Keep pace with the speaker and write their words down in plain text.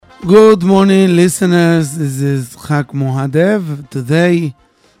Good morning, listeners. This is Yitzhak Muadev. Today,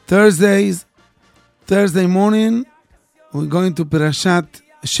 Thursday morning, we're going to Parashat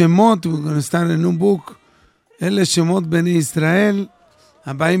Shemot. We're going to start a new book. אלה שמות בני ישראל,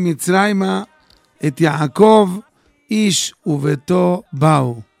 הבאים מצרימה, את יעקב, איש וביתו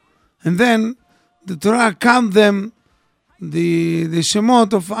באו. And then, the Torah count them, the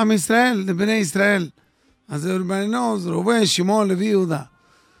Shemot of Am Israel, the Bnei Israel. As everybody knows, Reuven, Shimon, Levi, Yehuda.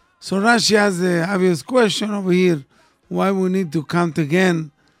 So Rashi has an obvious question over here. Why we need to count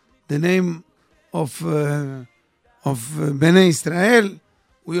again the name of Bnei Israel?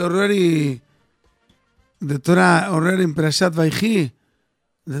 We already, the Torah already in Parashat Vaychi,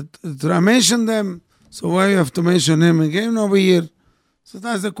 the Torah mentioned them. So why you have to mention them again over here? So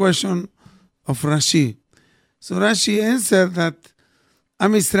that's the question of Rashi. So Rashi answered that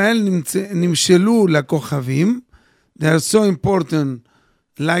Am Israel nimshelu lakochavim. They are so important,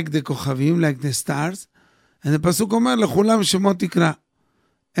 like the kochavim, like the stars. And the pasuk omer lechulam shemot tikra.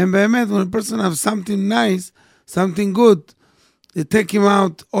 And באמת, when a person has something nice, something good, they take him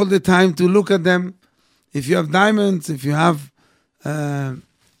out all the time to look at them. If you have diamonds, if you have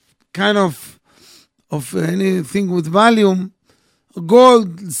kind of anything with volume,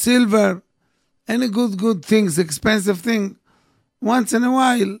 gold, silver, any good things, expensive thing, once in a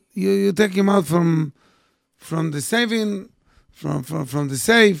while, you take him out from the saving, from the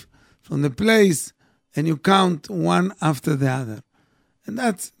safe, from the place, and you count one after the other. And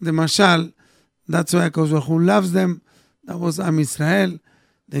that's the mashal. That's why HaKadosh Baruch Hu loves them. That was Am Israel.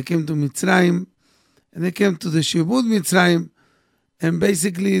 They came to Mitzrayim, and they came to the Shibud Mitzrayim, and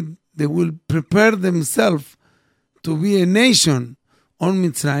basically they will prepare themselves to be a nation on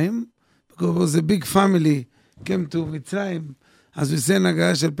Mitzrayim, because it was a big family, came to Mitzrayim, as we say in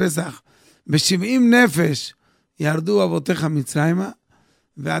Haggadah של פסח, ב-70 נפש ירדו אבותיך מצרימה,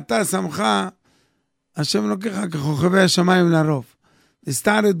 ואתה שמך, השם לוקח ככוכבי השמיים לרוב. They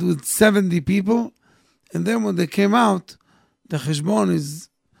started with 70 people, and then when they came out, the חשבון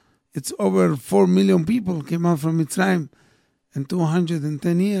it's over 4 million people came out from Mitzrayim, and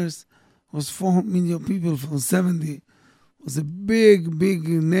 210 years was 4 million people from 70. It was a big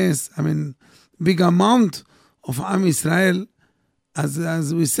ness, big amount of Am Israel,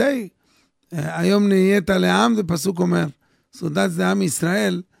 as we say, היום נהיית לעם, the pasuk אומר. So that's the Am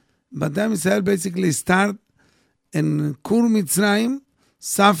Israel. But the Am Israel basically start in Kur Mitzrayim,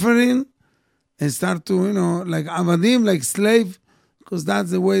 suffering, and start to, like Avadim, like slave, because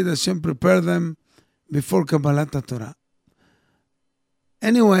that's the way that Hashem prepared them before Kabbalat Torah.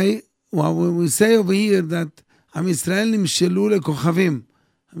 Anyway, what we say over here that Am Israel nimshelu lekochavim.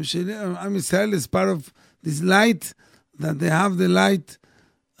 Am Israel is part of this light, that they have the light,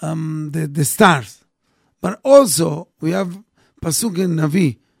 the stars. But also, we have pasuk in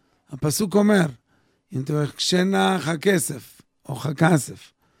Navi. הפסוק אומר, אם תבקשנה הכסף, או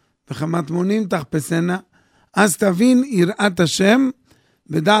הכסף, וכמטמונים תחפשנה, אז תבין יראת השם,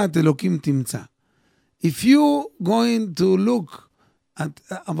 ודעת אלוקים תמצא. If you going to look at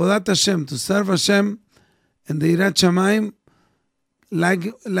עבודת השם, to serve השם, and the יראת שמיים,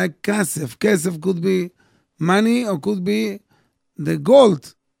 like כסף. כסף could be money, or could be the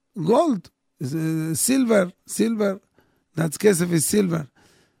gold. Gold is silver. That's כסף is silver.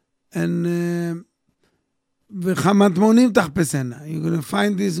 And וחמטמונים תחפשנה. You're going to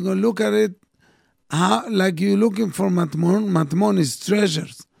find this, you're going to look at it, how, like you're looking for matmon. Matmon is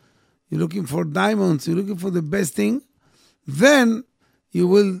treasures. You're looking for diamonds. You're looking for the best thing. Then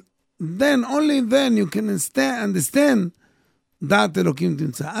only then you can understand דעת אלוקים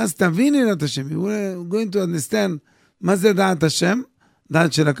תמצא. אז תבין יראת השם. You're going to understand מה זה דעת השם,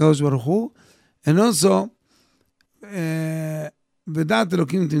 דעת של הקדוש ברוך הוא, and also ודעת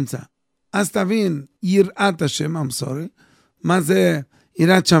אלוקים תמצא. אז תבין יראת השם, מה זה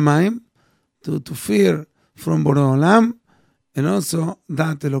יראת שמיים, to fear from בורא עולם, and also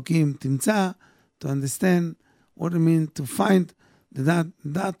דעת אלוקים תמצא, to understand what it means to find the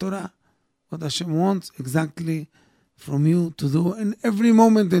דעת תורה, what Hashem wants exactly from you to do in every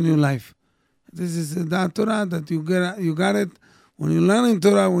moment in your life. This is the דעת Torah that you got it when you learn in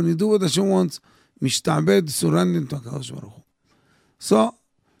Torah, when you do what Hashem wants, משתעבד, surrendering to הקדוש ברוך הוא. So,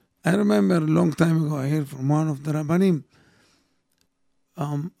 I remember a long time ago, I heard from one of the Rabbanim,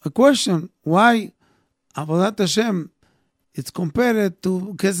 a question, why Avodat Hashem, it's compared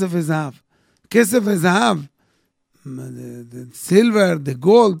to Kesef v'Zahav. Kesef v'Zahav, the silver, the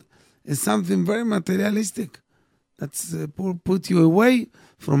gold, is something very materialistic. That's put you away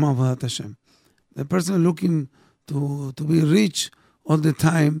from Avodat Hashem. The person looking to be rich all the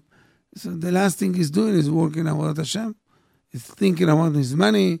time, so the last thing he's doing is working Avodat Hashem. He's thinking about his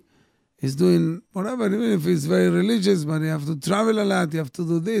money, he's doing whatever, even if he's very religious, but you have to travel a lot, you have to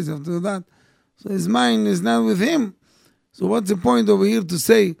do this, you have to do that. So his mind is not with him. So what's the point over here to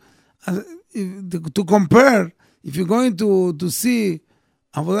say, to compare, if you're going to see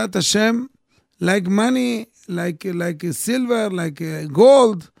Avodat Hashem like money, like silver, like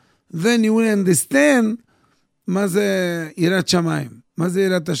gold, then you will understand מה זה יראת שמיים, מה זה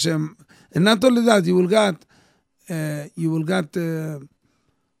יראת השם. And not only that, you will get the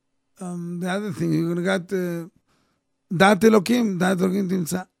other thing, you will get דעת אלוקים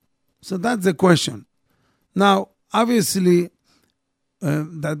תמצא. So that's the question. Now, obviously,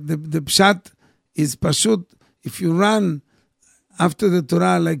 that the pshat is pashut. If you run after the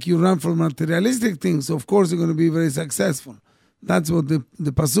Torah like you run for materialistic things, of course you're going to be very successful. That's what the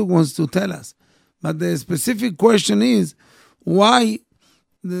pasuk wants to tell us. But the specific question is, why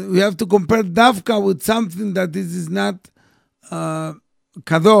we have to compare Davka with something that is not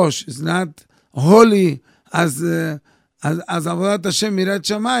kadosh, is not holy, as Avodat Hashem Yirat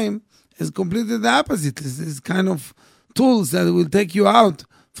Shamayim is completely the opposite. It's kind of tools that will take you out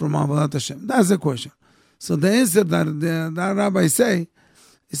from Avodat Hashem. That's the question. So the answer that the rabbi say,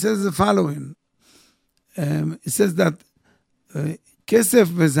 he says the following. He says that kesef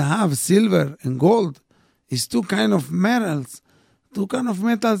v'zahav, silver and gold, is two kind of metals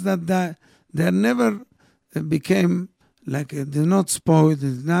that they never became like, they're not spoiled,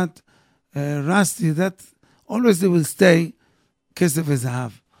 they're not rusty, that always they will stay kesef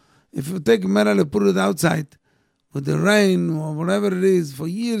v'zahav. If you take metal and put it outside with the rain or whatever it is for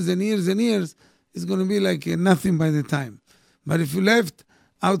years and years and years, it's going to be like nothing by the time. But if you left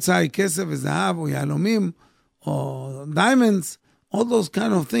outside kesef v'zahav or yahalomim or diamonds, all those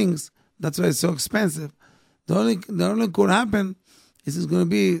kind of things, that's why it's so expensive. The only could happen is it's going to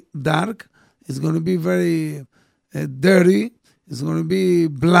be dark, it's going to be very dirty, it's going to be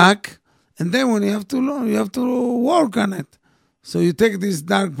black, and then when you have to work on it. So you take this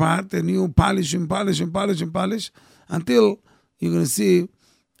dark part and you polish and polish and polish and polish until you're going to see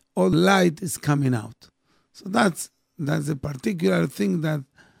all the light is coming out. So that's a particular thing that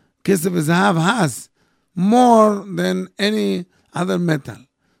kesef v'zahav has more than any other metal.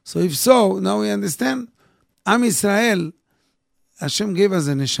 So if so, now we understand. Am Israel, Hashem gave us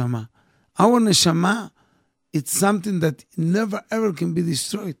a neshama. Our neshama, it's something that never ever can be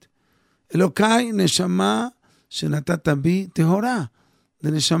destroyed. Elokai neshama shenatata bi tehora.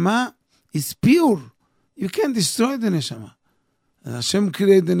 The neshama is pure. You can't destroy the neshama. Hashem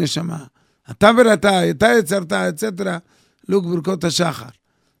created the neshama. Ata v'rata, ata yetzarta, etc. Look, Birkot HaShachar.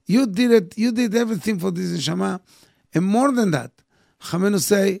 You did everything for this neshama. And more than that, Chamenu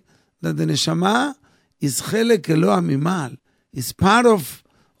say that the neshama is chelek Eloah mimal. It's part of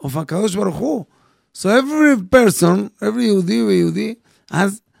HaKadosh Baruch Hu. So every person, every Yehudi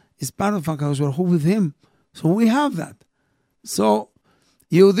is part of HaKadosh Baruch Hu with him. So we have that. So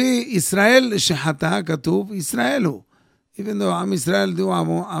Yehudi, Israel shehata katuv, Israelu. Even though Am Israel do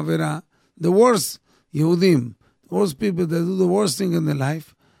avera, the worst Yehudim, the worst people that do the worst thing in their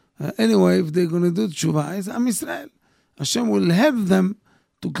life, anyway, if they're going to do tshuva, it's Am Israel. Hashem will help them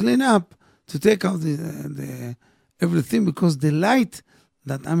to clean up, to take out the everything, because the light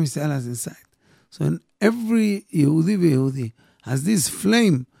that Am Yisrael has inside. So in every Yehudi has this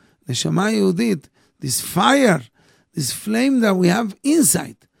flame, the Shema Yehudit, this fire, this flame that we have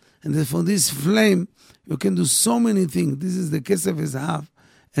inside. And for this flame, you can do so many things. This is the kesef v'zahav.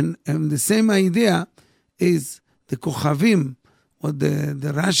 And the same idea is the kochavim, what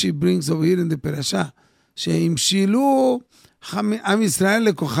the Rashi brings over here in the parasha. שהמשילו עם ישראל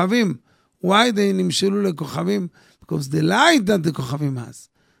לכוכבים. Why they נמשלו לכוכבים? Because the light that the כוכבים has.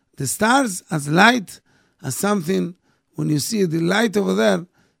 The stars as light, as something, when you see the light over there,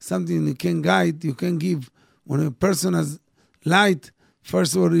 something you can guide, you can give. When a person has light,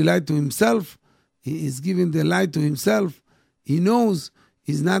 first of all, he light to himself. He is giving the light to himself. He knows,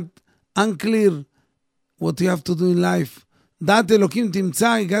 he's not unclear what you have to do in life. דעת אלוקים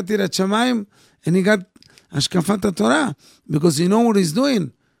תמצא, הגעתי יראת שמיים, and he got השקפת התורה, because he know what he's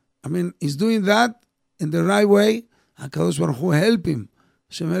doing. I mean, he's doing that in the right way. HaKadosh Baruch Hu help him.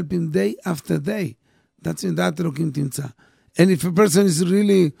 Hashem help him day after day. That's in דעת אלוקים תמצא. And if a person is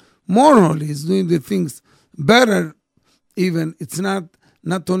really more holy, he's doing the things better, even, it's not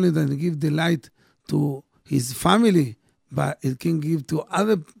only that he give the light to his family, but it can give to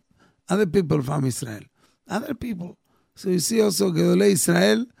other people from Israel. Other people. So you see also Gedolei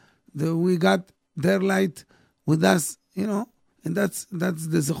Israel, we got their light with us, and that's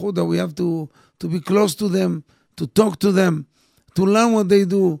the zechut that we have to be close to them, to talk to them, to learn what they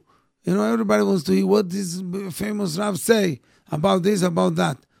do. Everybody wants to hear what this famous Rav say about this, about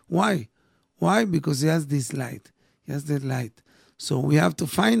that. Why? Why? Because he has this light. He has that light. So we have to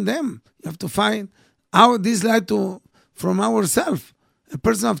find them. You have to find this light from ourselves. A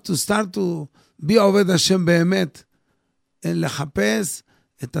person have to start to be עובד השם באמת, לחפש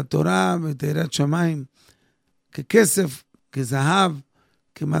את התורה ואת יראת שמיים, ככסף, כזהב,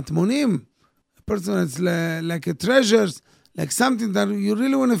 כמטמונים. A person is like a treasures, like something that you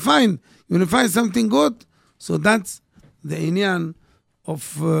really want to find. You want to find something good. So that's the inyan of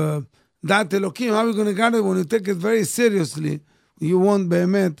that Elokim. How are we going to get it? When you take it very seriously, you want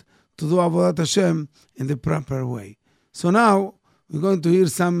באמת to do Avodat Hashem in the proper way. So now we're going to hear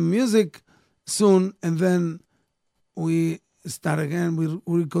some music soon, and then we start again.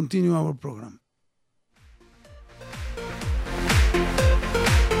 We'll continue our program.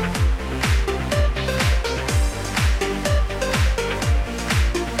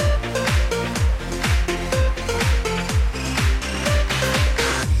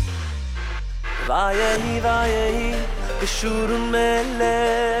 Vayehi b'shurun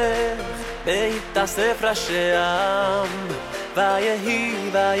melech beitasef rasheam.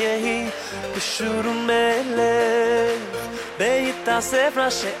 Vayehi b'shurun melech beitasef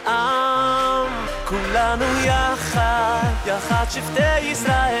rasheam. Kulanu yachad shivtei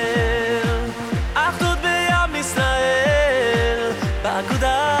Yisrael, achdut b'yam Yisrael,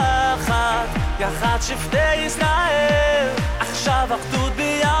 ba'aguda achat yachad shivtei Yisrael, achshav achdut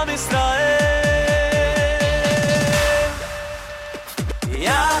b'yam Yisrael.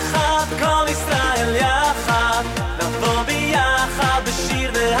 יחד כל ישראל יחד נבוא ביחד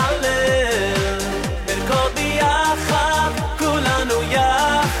בשיר והלל נרקוד ביחד כולנו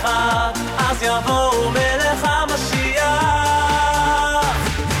יחד אז יבוא מלך המשיח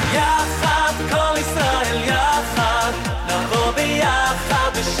יחד כל ישראל יחד נבוא ביחד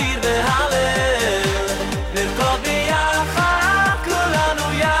בשיר והלל נרקוד ביחד כולנו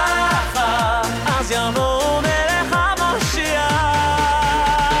יחד אז יבוא מלך המשיח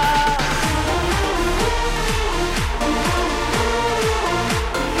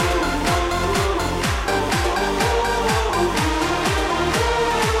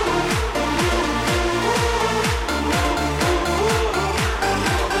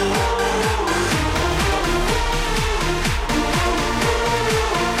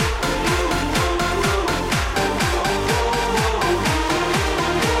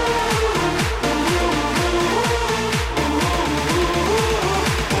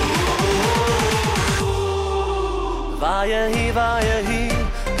Vayehi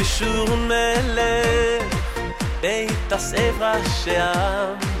b'shurun melech beitasef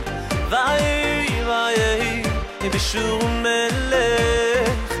rasheam. Vayehi b'shurun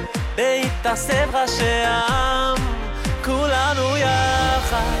melech beitasef rasheam. Kulanu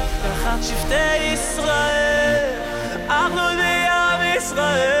yachad shivtei Yisrael, achdut b'yam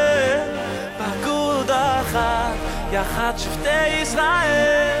Yisrael, ba'aguda achat yachad shivtei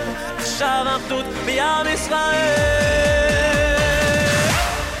Yisrael, achshav achdut b'yam Yisrael.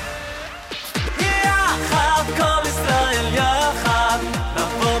 כל ישראל יחד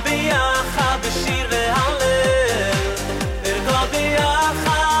נבוא ביחד בשיר והלל נרקוד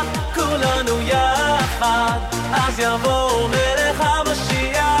ביחד כולנו יחד אז יבוא מלך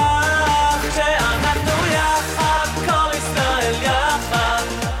המשיח כשאנחנו יחד כל ישראל יחד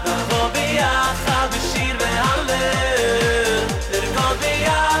נבוא ביחד בשיר והלל נרקוד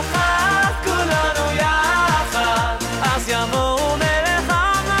ביחד כולנו יחד אז יבוא מלך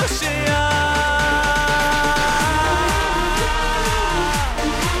המשיח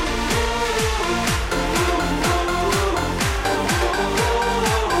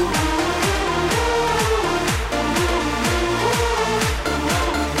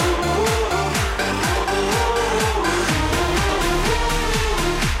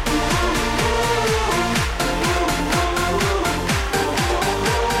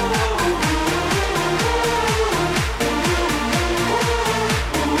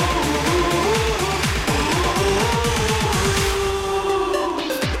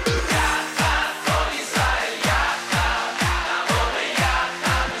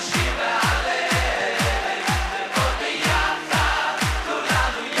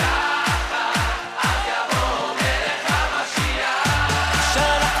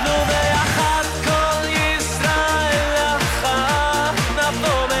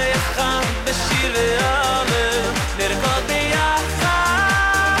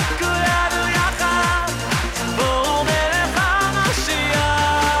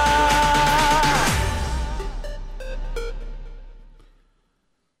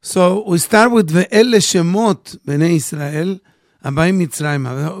So we start with ואלה שמות בני ישראל הבאים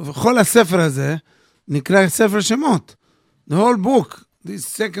מצרימה. וכל הספר הזה נקרא ספר שמות. The whole book, this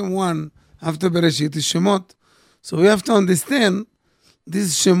second one, after Bereshit is Shemot. So we have to understand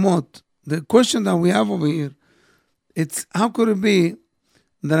this Shemot. The question that we have over here, it's how could it be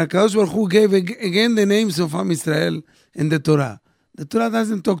that HaKadosh Baruch Hu gave again the names of Am Israel in the Torah? The Torah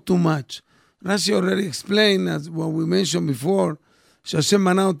doesn't talk too much. Rashi already explained, as what we mentioned before, Hashem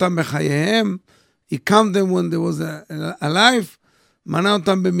mana otam bechayehem. He counted them when they was alive. Mana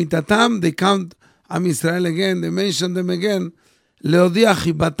otam b'mitatam. They count Am Israel again. They mention them again. Leodia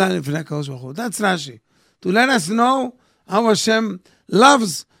chibatan lefnei HaKadosh Baruch Hu. That's Rashi. To let us know how Hashem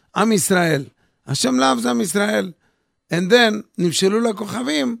loves Am Israel. Hashem loves Am Israel. And then, nifshelu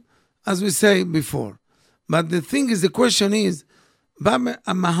lakochavim, as we say before. But the thing is, the question is, Mahut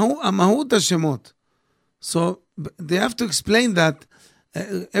Hashemot. So they have to explain that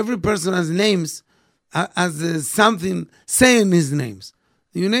every person has names, has something saying his names.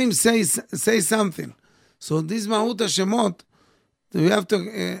 Your name say something. So this Mahut Hashemot, we have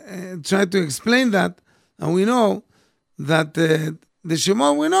to try to explain that, and we know that the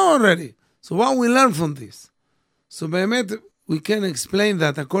Shemot we know already. So what we learn from this? So Be'emet, we can explain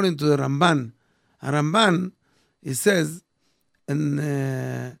that according to the Ramban. A Ramban, he says, in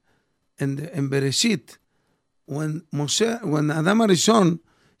Bereshit, when Adam HaRishon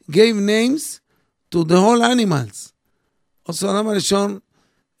gave names to the whole animals. Also Adam HaRishon,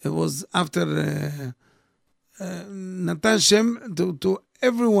 it was after Natan Shem to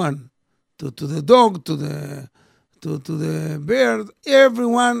everyone, to the dog, to the bird,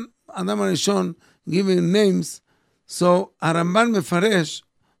 everyone, Adam HaRishon giving names. So Aramban Mefaresh,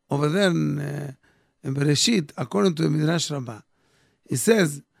 over there in Bereshit, according to the Midrash Rabbah, he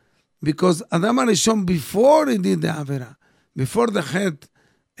says, because Adam HaRishon, before he did the Avera, before the Chet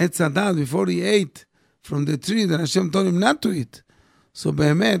Etz Hadat, before he ate from the tree that Hashem told him not to eat, so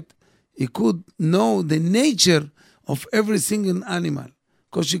Behemet, he could know the nature of every single animal.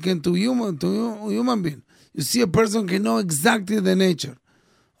 Because you can to human being. You see a person can know exactly the nature.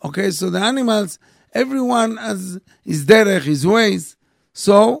 Okay, so the animals, everyone has his derech, his ways.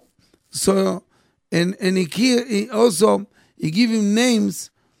 So and he also give him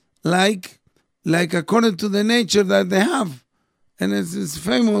names like according to the nature that they have. And it's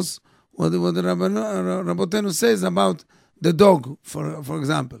famous what the Rabbotenu says about the dog, for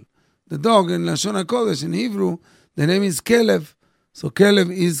example. The dog in Lashon HaKodesh, in Hebrew, the name is Kelev. So Kelev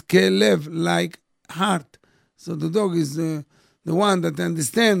is Kelev, like heart. So the dog is the one that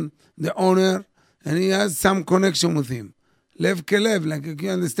understands the owner, and he has some connection with him. Lev Kelev, like you can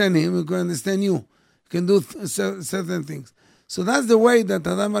understand him, he can understand you. You can do certain things. So that's the way that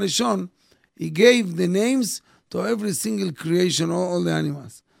Adam HaRishon, he gave the names to every single creation, all the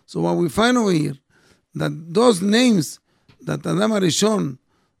animals. So what we find over here, that those names that Adam HaRishon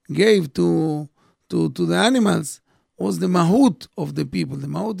gave to the animals was the mahut of the people. The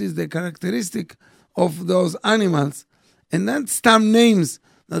mahut is the characteristic of those animals. And that's some names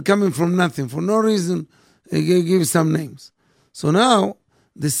that are coming from nothing. For no reason, he gave some names. So now,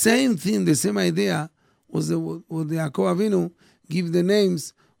 the same thing, the same idea was what the Yaakov Avinu give the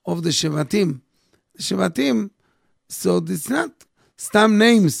names of the Shevatim. The Shevatim, so it's not some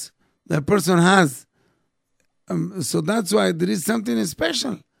names that a person has. So that's why there is something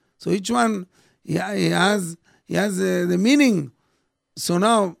special. So each one, he has the meaning. So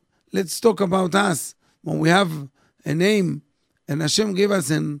now, let's talk about us. When we have a name, and Hashem gave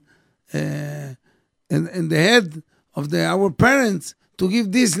us in the head of our parents to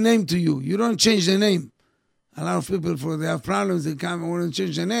give this name to you. You don't change the name. A lot of people, they have problems, they come and want to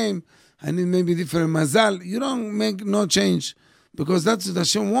change the name. I need maybe different mazal. You don't make no change, because that's what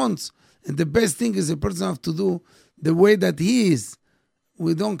Hashem wants. And the best thing is a person have to do the way that he is.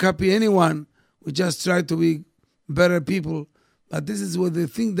 We don't copy anyone. We just try to be better people. But this is what the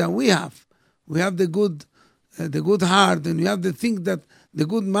thing that we have. We have the good heart, and we have the thing that the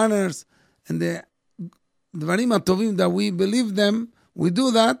good manners and the dvarim atovim that we believe them. We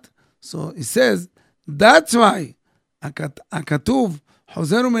do that. So he says that's why akatuv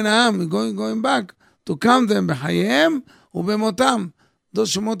hozeru menaham, going back to count them b'chayehem u'bemotam.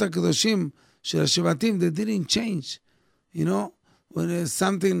 Those shemot hakadoshim shel hashevatim, they didn't change. You know, when there's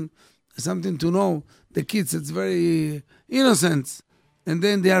something to know, the kids, it's very innocent, and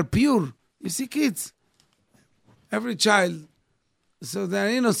then they are pure. You see kids, every child, so they are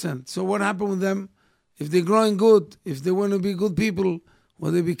innocent. So what happened with them? If they're growing good, if they want to be good people,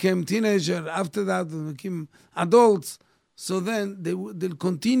 when they became teenagers, after that they became adults, so then they'll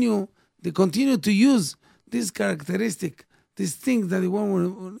continue to use this characteristic, these things that they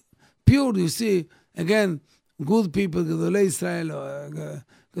want pure. You see, again, good people, Gedolei Israel,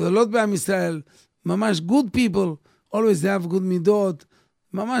 Gedolot B'Am Israel, mamash good people, always they have good midot,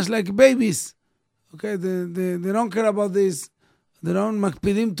 mamash like babies. Okay, they don't care about this. They don't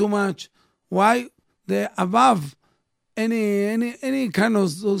makpidim too much. Why? They're above any kind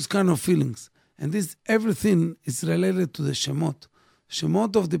of those kind of feelings. And this everything is related to the Shemot.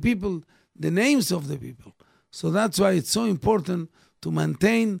 Shemot of the people, the names of the people. So that's why it's so important to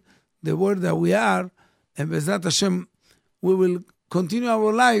maintain the word that we are, and Bezrat Hashem, we will continue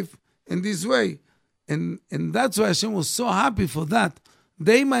our life in this way. And that's why Hashem was so happy for that.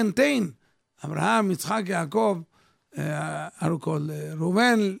 They maintain Abraham, Yitzhak, Yaakov,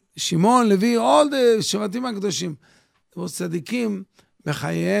 Reuven, Shimon, Levi, all the Shevatim HaKadoshim. They were tzaddikim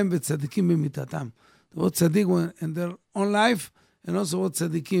b'chayim v'tzaddikim b'mitatam. They were tzaddik in their own life, and also were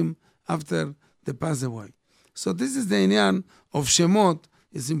tzaddikim after they pass away. So this is the inyan of Shemot.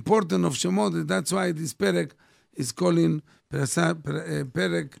 It's important of Shemot. That's why this perek is calling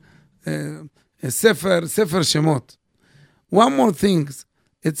perek Sefer Shemot. One more thing,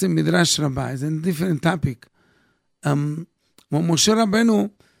 it's a Midrash Rabbah, it's a different topic. When Moshe Rabbeinu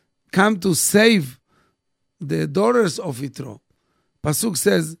come to save the daughters of Yitro, Pasuk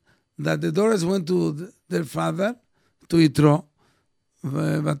says that the daughters went to their father, to Yitro,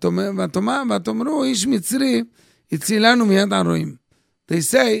 ותאמרו איש מצרי הצילנו מיד הרועים. They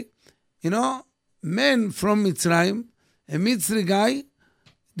say, men from Mitzrayim, a Mitzri guy,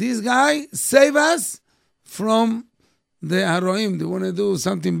 this guy save us from the Haroim. They want to do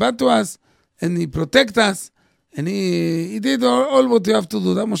something bad to us, and he protect us, and he did all what you have to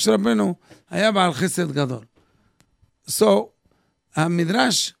do. That Moshe Rabbeinu היה בעל חסד גדול. So,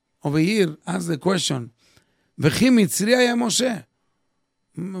 המדרש over here asks the question, וכי מצרי היה משה?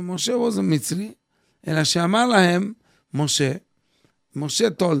 Moshe was a מצרי, אלא שאמר להם משה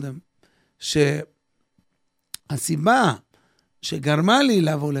told them, שהסיבה שגרמה לי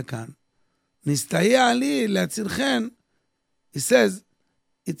לבוא לכאן, נסתייע לי להצילכן, he says,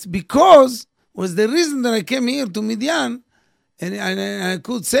 it's because, was the reason that I came here to Midian, and I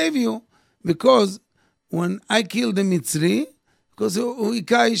could save you, because when I killed the Mitzri, because הוא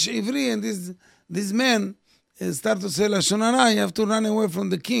היכה איש עברי, and this man start to say Lashon Hara, you have to run away from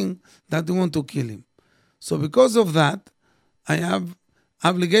the king that they want to kill him. So because of that, I have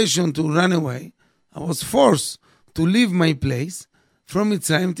obligation to run away. I was forced to leave my place from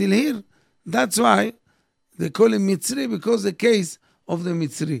Mitzrayim till here. That's why they call him Mitzri, because the case of the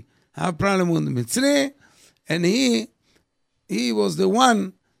Mitzri. I have problem with the Mitzri, and he was the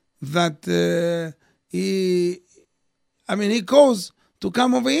one that he caused to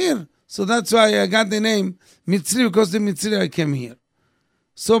come over here. So that's why I got the name Mitzri, because the Mitzri I came here.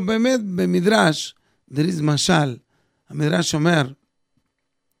 So באמת במדרש, there is משל. המדרש אומר,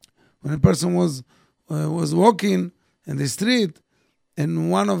 when a person was walking in the street,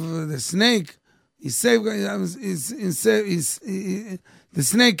 and one of the snake, the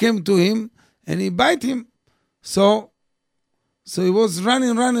snake came to him, and he bite him. So he was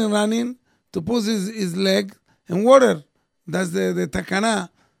running to put his leg in water. That's the takana.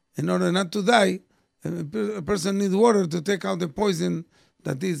 In order not to die, a person needs water to take out the poison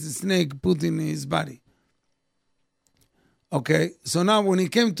that this snake put in his body. Okay, so now when he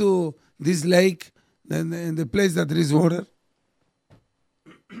came to this lake, the place that there is water,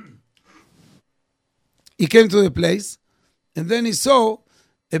 he came to the place, and then he saw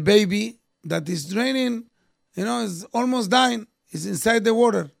a baby that is draining, is almost dying. He's inside the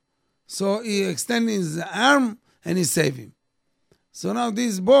water. So he extended his arm and he saved him. So now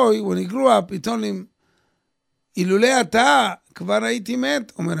this boy, when he grew up, he told him, אילולא אתה כבר הייתי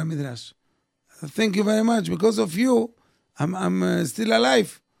מת, אומר המדרש. Thank you very much. Because of you, I'm still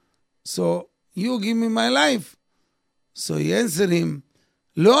alive. So you give me my life. So he answered him,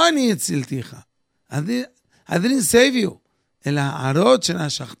 לא אני הצילתיך. I didn't save you. אלא הערות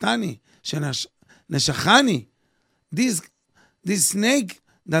שנשכני. This snake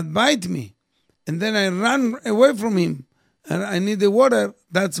that bite me. And then I ran away from him. And I need the water.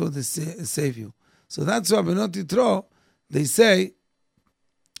 That's what they save you. So that's why Benot Yitro, they say,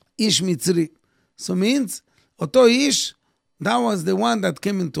 Ish Mitzri. So means, Oto Ish, that was the one that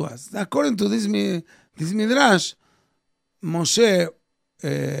came into us. According to this Midrash, Moshe,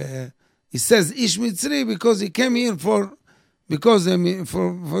 he says Ish Mitzri because he came here for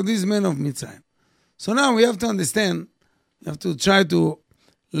this man of Mitzrayim. So now we have to understand, we have to try to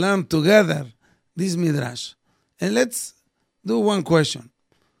learn together this Midrash. And let's do one question.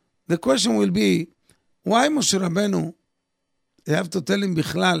 The question will be, why Moshe Rabbeinu, they have to tell him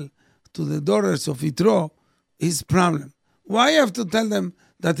Bichlal, to the daughters of Yitro, his problem? Why you have to tell them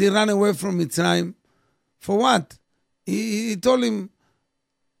that he ran away from Mitzrayim? For what? He told him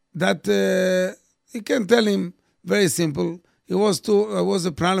that he can tell him, very simple, was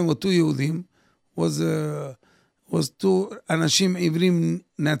a problem with two Yehudim, was two Anashim Ivrim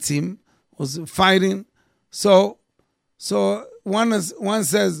Natzim, was fighting. So one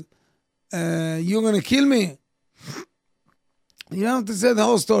says, you're going to kill me. You have to say the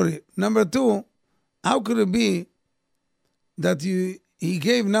whole story. Number two, how could it be that he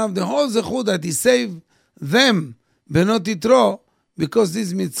gave now the whole zechut that he saved them, Benot Yitro, because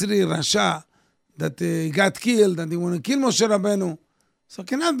this Mitzri Rasha, that he got killed, that he want to kill Moshe Rabbeinu. So it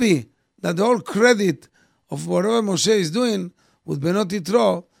cannot be that the whole credit of whatever Moshe is doing with Benot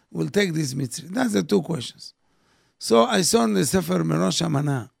Yitro will take this Mitzri. That's the two questions. So I saw in the Sefer Merosh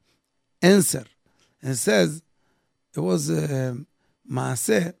Hamana answer, and says it was a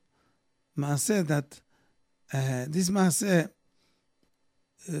maaseh that this maaseh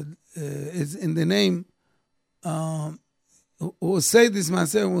is in the name. Who said this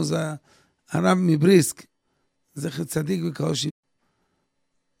maaseh was a Rav Mibrisk, Zecher Tzadik V'Kadosh.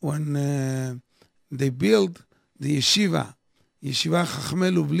 When they built the yeshiva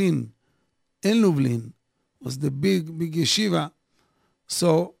Chachmei Lublin in Lublin, was the big yeshiva.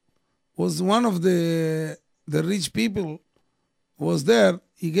 So was one of the rich people was there.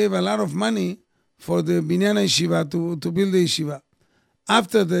 He gave a lot of money for the Binyan Yeshiva to build the yeshiva.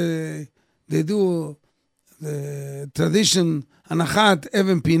 After they do the tradition Anachat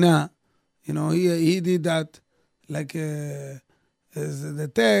Even Pina, he did that like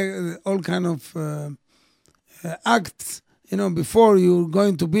all kind of acts, before you're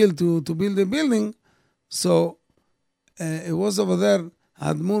going to build the building. So it was over there,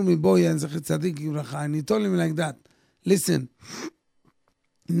 Admur Miboya and Zecher Tzadik Yivracha, and he told him like that, listen,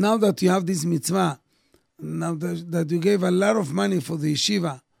 now that you have this mitzvah, now that you gave a lot of money for the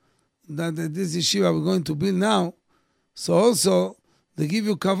yeshiva, that this yeshiva we're going to build now, so also they give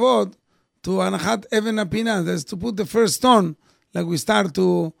you kavod to Anachat Even Apina, that's to put the first stone, like we start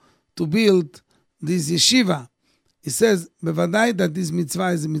to build this yeshiva. He says, bevadai, that this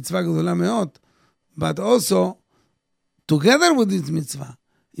mitzvah is a mitzvah gedola meot, but also, together with this mitzvah,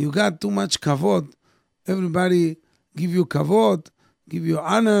 you got too much kavod. Everybody give you kavod, give you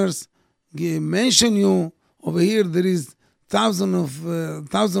honors, mention you. Over here, there is thousands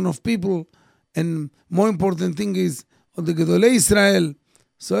of people, and more important thing is the Gedolei Israel.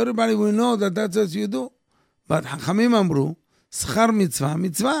 So everybody will know that that's what you do. But Chachamim Amru, schar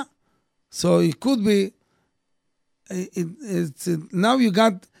mitzvah. So it could be. Now you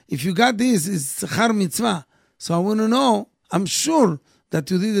got. If you got this, it's schar mitzvah. So I want to know, I'm sure that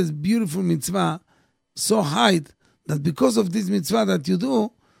you did this beautiful mitzvah so high that because of this mitzvah that you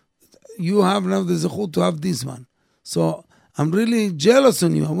do, you have now the zechut to have this one. So I'm really jealous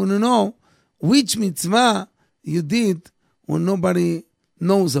on you. I want to know which mitzvah you did when nobody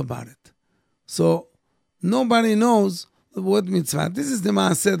knows about it. So nobody knows what mitzvah. This is the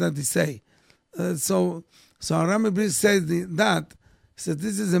maaseh that they say. So Rami Brisk says that. So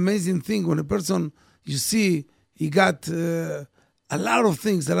this is amazing thing when a person, you see, he got a lot of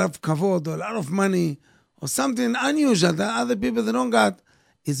things, a lot of kavod, a lot of money, or something unusual that other people they don't got,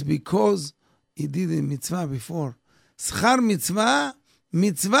 it's because he did a mitzvah before. Schar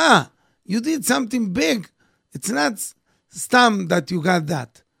mitzvah. You did something big. It's not stam that you got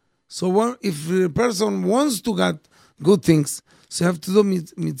that. So if a person wants to get good things, so you have to do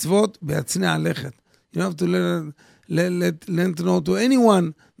mitzvot be'atznei alechet. You have to learn to know to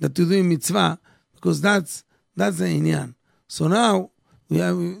anyone that you do mitzvah, because that's the inyan. So now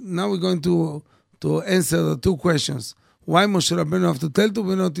we're going to answer the two questions. Why Moshe Rabbeinu have to tell to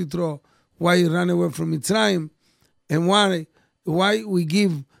Benot Yitro, why he ran away from Mitzrayim, and why we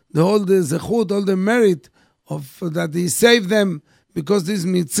give the zechut, all the merit of that he saved them because this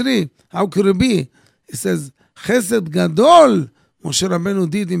Mitzri. How could it be? He says, Chesed Gadol Moshe Rabbeinu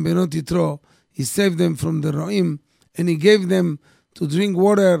did in Benot Yitro. He saved them from the Ro'im, and he gave them to drink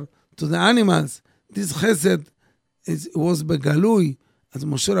water to the animals. This Chesed was Begalui, as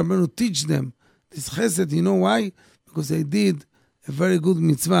Moshe Rabbeinu teach them. This Chesed, you know why? Because they did a very good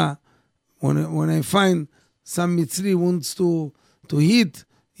mitzvah. When I find some Mitzri wants to hit,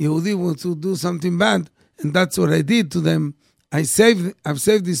 Yehudi wants to do something bad, and that's what I did to them. I've saved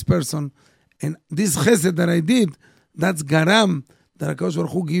this person, and this Chesed that I did, that's Garam, that HaKadosh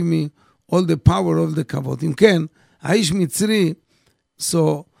Baruch Hu give me all the power of the kavod. Imken, Aish Mitzri.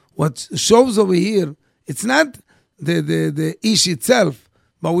 So what shows over here, it's not the ish itself,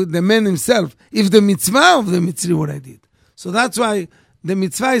 but with the man himself. If the mitzvah of the Mitzri, what I did. So that's why the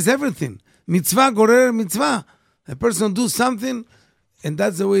mitzvah is everything. Mitzvah gorer mitzvah. A person do something, and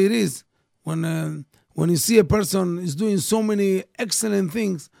that's the way it is. When you see a person is doing so many excellent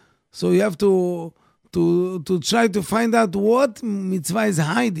things, so you have to to try to find out what mitzvah is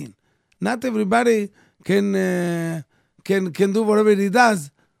hiding. Not everybody can do whatever he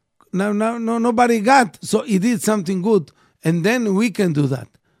does. No, nobody got, so he did something good. And then we can do that.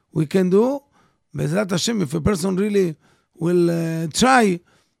 We can do, Bezrat Hashem, if a person really will try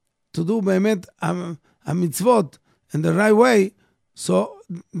to do באמת המצוות in the right way, so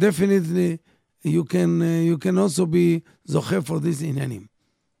definitely you can also be זוכה for these עניינים.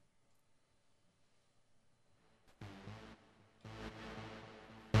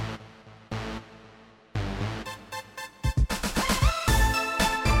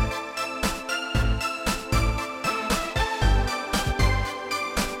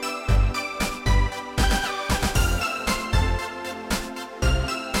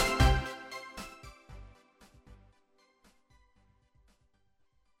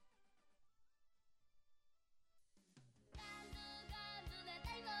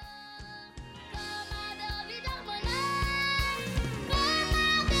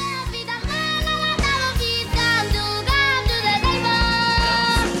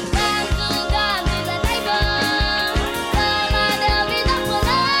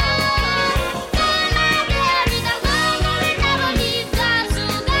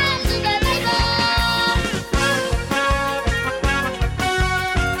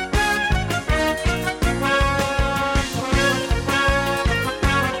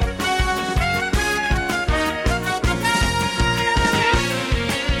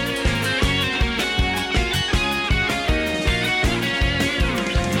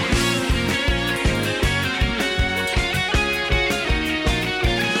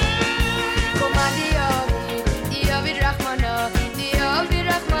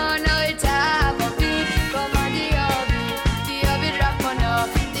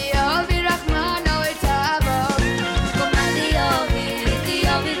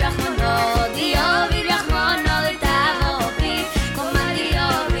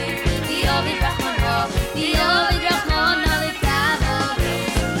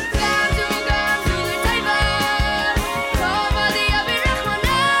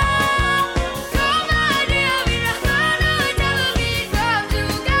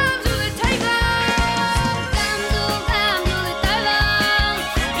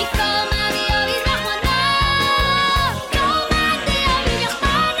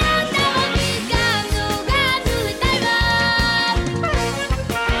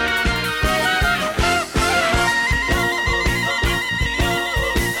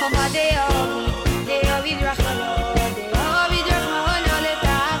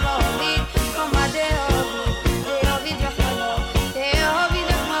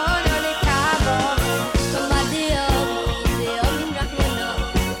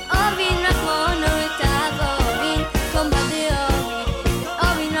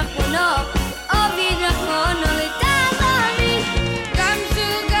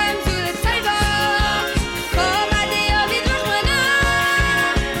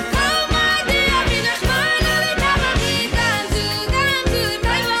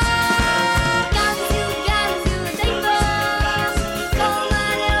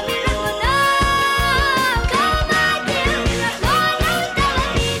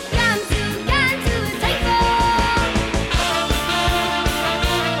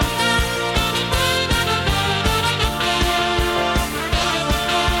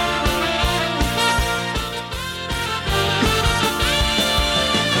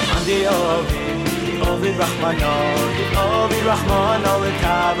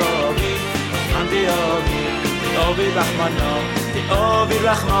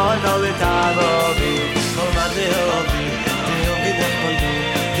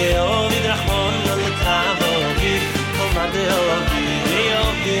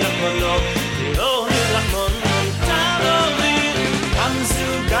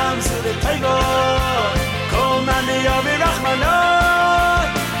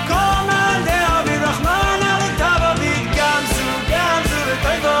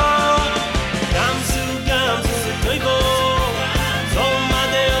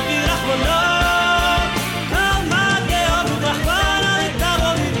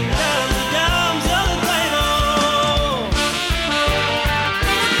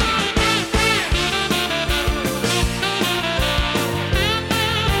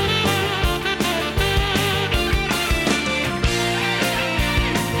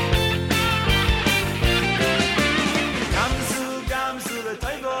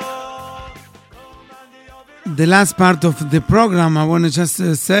 The last part of the program, I want to just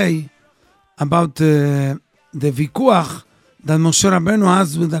say about the vikuach that Moshe Rabbeinu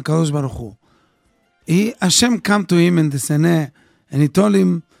has with the Kadosh Baruch Hu. Hashem came to him in the Sinai and he told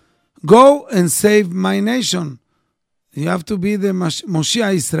him, go and save my nation. You have to be the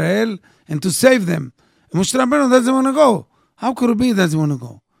Moshiach Israel and to save them. And Moshe Rabbeinu doesn't want to go. How could it be he doesn't want to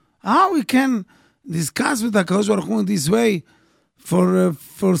go? How we can discuss with HaKadosh Baruch Hu in this way for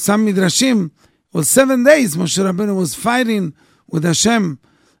some midrashim? Well, 7 days Moshe Rabbeinu was fighting with Hashem.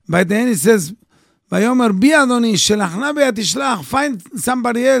 By the end he says, Vayomer bi Adoni, shelachna bi atishlach, find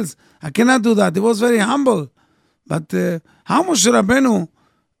somebody else. I cannot do that. He was very humble. But how Moshe Rabbeinu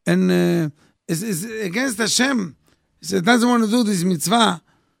is against Hashem? He said, doesn't want to do this mitzvah.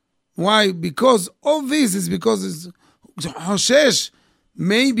 Why? Because all this is because it's Hoshesh.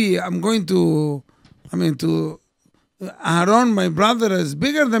 Maybe I'm going to Aaron, my brother, is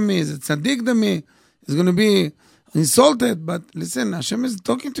bigger than me, is a tzaddik than me. He's going to be insulted. But listen, Hashem is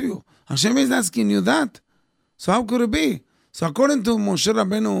talking to you. Hashem is asking you that. So how could it be? So according to Moshe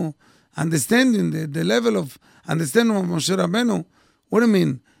Rabbeinu, understanding the level of understanding of Moshe Rabbeinu, what do you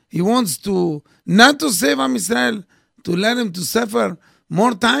mean? He wants to, not to save Am Israel, to let him to suffer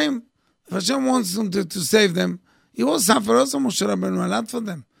more time. If Hashem wants him to save them, he will suffer also Moshe Rabbeinu a lot for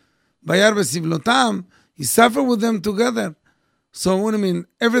them. Bayar besivlotam, he suffered with them together. So what do you mean?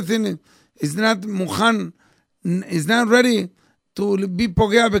 Everything is not mukhan, is not ready to be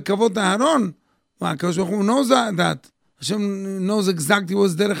pogea bekavot Aaron. Well, HaKadosh Baruch Hu knows that. Hashem knows exactly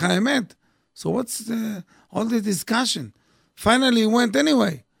what's derech haemet. So what's all the discussion? Finally, he went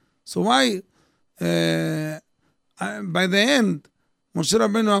anyway. So why, by the end, Moshe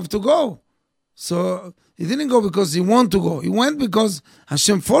Rabbeinu have to go? So he didn't go because he wanted to go. He went because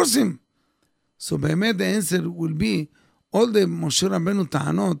Hashem forced him. So באמת the answer will be, all the Moshe Rabbeinu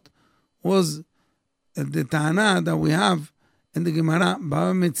ta'anot was the ta'ana that we have in the Gemara,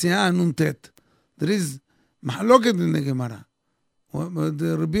 Baba Metziah Nuntet. There is mahloket in the Gemara.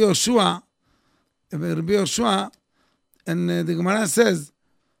 The Rabbi Yoshua, and the Gemara says,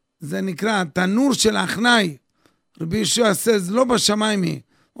 זה נקרא תנור של אחנאי. רבי ישוע says, לא בשמיים היא.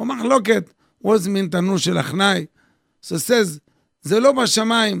 הוא מחלוקת, what does it mean תנור של אחנאי? So it says, זה לא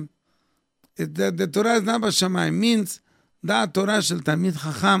בשמיים. The Torah is not בשמיים. Means, דעת תורה של תלמיד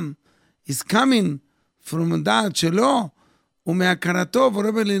חכם is coming from דעת שלו, ומהכרתו,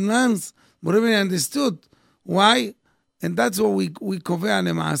 whatever he learns, whatever he understood. Why? And that's what we קובע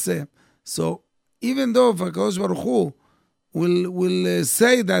למעשה. So, even though הקדוש ברוך הוא will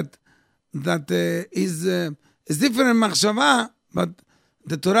say that is different machshava, but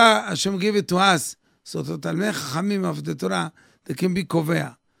the Torah, Hashem gave it to us. So the Talmei Chachamim of the Torah, they can be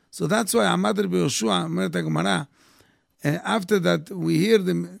kovea. So that's why Amad Rabbi Yoshua, Omeret HaGemara, after that we hear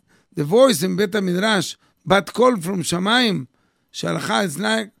the voice in Bet HaMidrash, but call from Shamayim, Shalcha is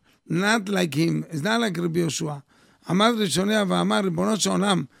not like him, it's not like Rabbi Yoshua. Amad Rishonea v'amar, Ribono shel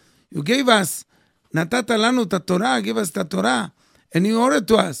Olam, you gave us, נתת לנו את התורה, give us the Torah, and you ordered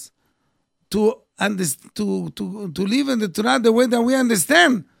to us to live in the Torah the way that we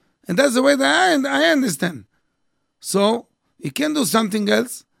understand, and that's the way that I understand. So you can't do something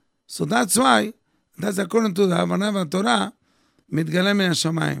else. So that's why, that's according to the Havana והתורה, מתגלה מן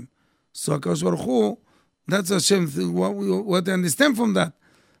השמיים. So HaKadosh Baruch Hu, that's Hashem, what I understand from that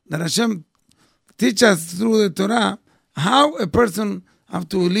Hashem teach us through the Torah how a person have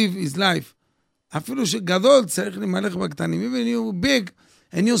to live his life. אפילו שגדול צריך למלך בקטנים. Even you big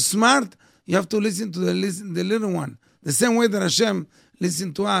and you smart, you have to listen to the little one. The same way that Hashem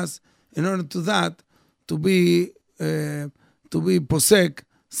listened to us in order to that, to be posek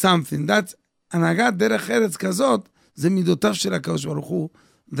something. That's הנהגת דרך ארץ כזאת, זה מידותיו של הקדוש ברוך הוא,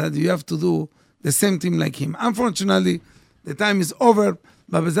 that you have to do the same thing like him. Unfortunately, the time is over,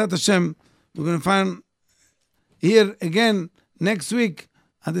 but בעזרת Hashem, we're going to find here again next week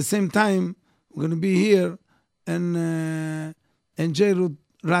at the same time. We're going to be here in JRoot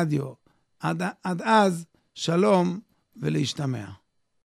Radio. עד אז, שלום ולהשתמע.